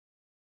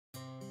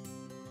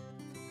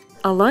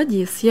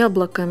Оладьи с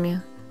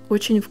яблоками.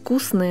 Очень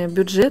вкусные,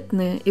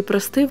 бюджетные и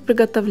простые в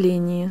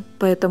приготовлении,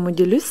 поэтому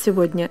делюсь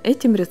сегодня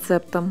этим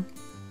рецептом.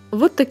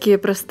 Вот такие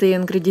простые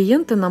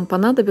ингредиенты нам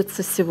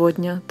понадобятся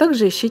сегодня,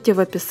 также ищите в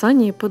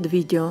описании под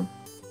видео.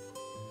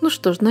 Ну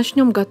что ж,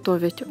 начнем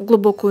готовить. В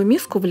глубокую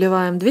миску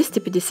вливаем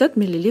 250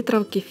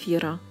 мл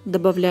кефира,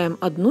 добавляем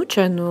 1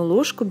 чайную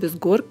ложку без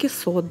горки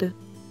соды.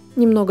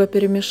 Немного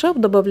перемешав,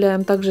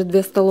 добавляем также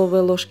 2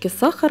 столовые ложки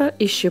сахара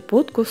и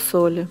щепотку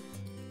соли.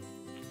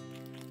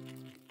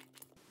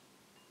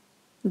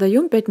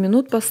 Даем 5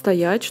 минут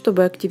постоять,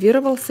 чтобы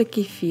активировался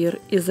кефир,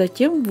 и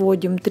затем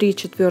вводим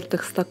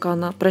 3/4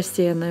 стакана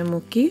просеянной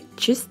муки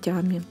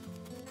частями.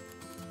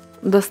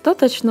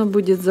 Достаточно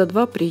будет за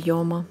 2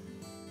 приема.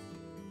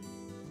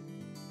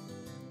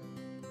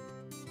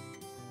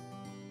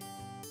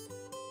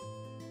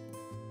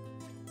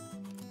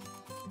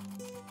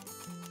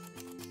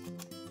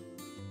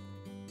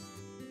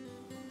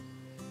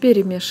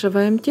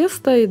 Перемешиваем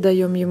тесто и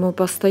даем ему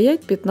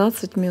постоять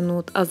 15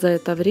 минут, а за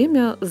это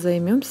время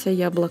займемся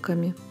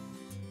яблоками.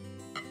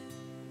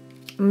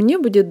 Мне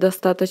будет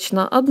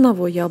достаточно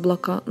 1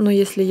 яблока, но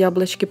если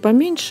яблочки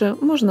поменьше,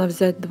 можно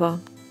взять 2.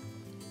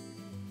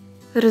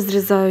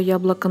 Разрезаю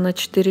яблоко на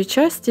 4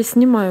 части,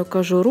 снимаю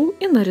кожуру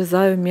и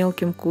нарезаю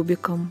мелким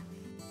кубиком.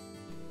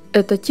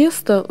 Это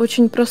тесто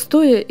очень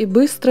простое и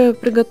быстрое в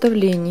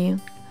приготовлении.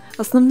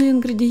 Основные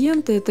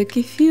ингредиенты — это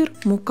кефир,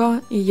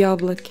 мука и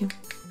яблоки.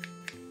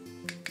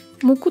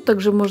 Муку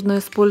также можно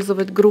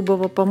использовать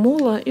грубого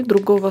помола и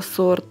другого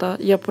сорта.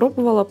 Я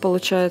пробовала,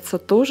 получается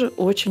тоже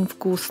очень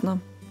вкусно.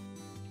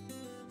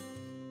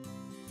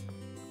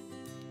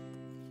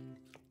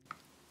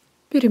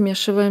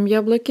 Перемешиваем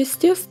яблоки с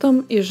тестом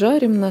и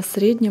жарим на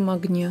среднем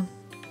огне.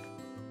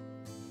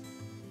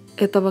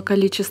 Этого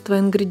количества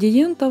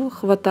ингредиентов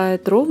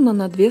хватает ровно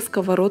на 2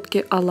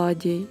 сковородки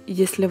оладий.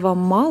 Если вам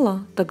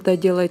мало, тогда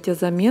делайте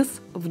замес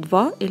в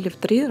 2 или в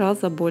 3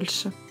 раза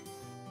больше.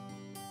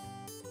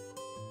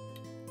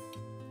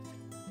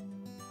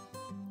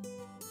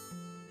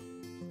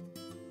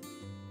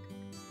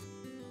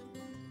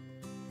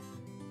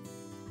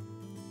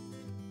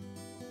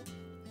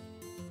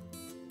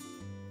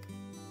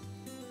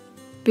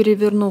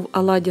 Перевернув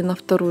оладьи на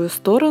вторую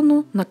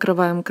сторону,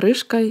 накрываем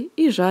крышкой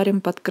и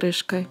жарим под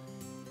крышкой.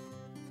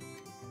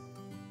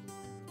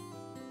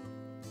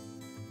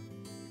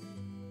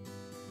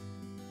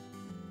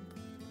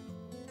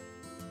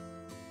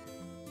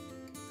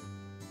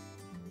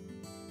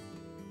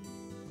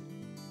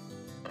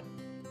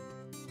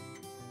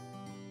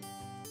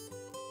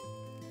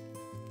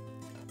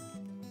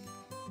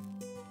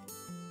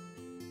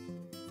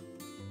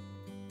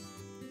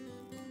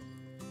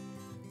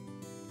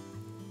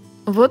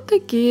 Вот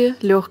такие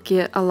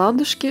легкие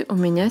оладушки у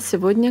меня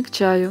сегодня к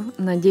чаю.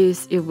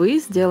 Надеюсь, и вы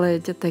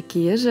сделаете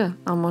такие же,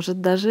 а может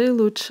даже и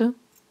лучше.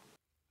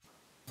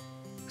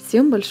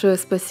 Всем большое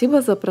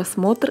спасибо за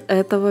просмотр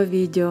этого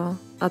видео,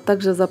 а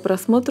также за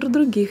просмотр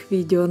других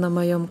видео на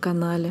моем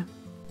канале.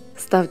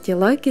 Ставьте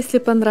лайк, если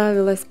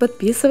понравилось,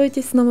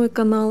 подписывайтесь на мой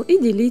канал и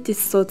делитесь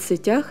в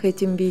соцсетях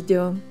этим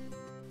видео.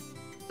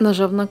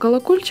 Нажав на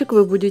колокольчик,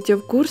 вы будете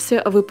в курсе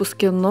о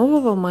выпуске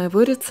нового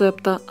моего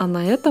рецепта. А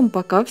на этом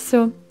пока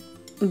все.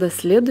 До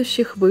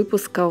следующих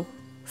выпусков.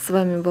 С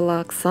вами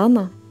была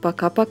Оксана.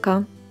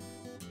 Пока-пока.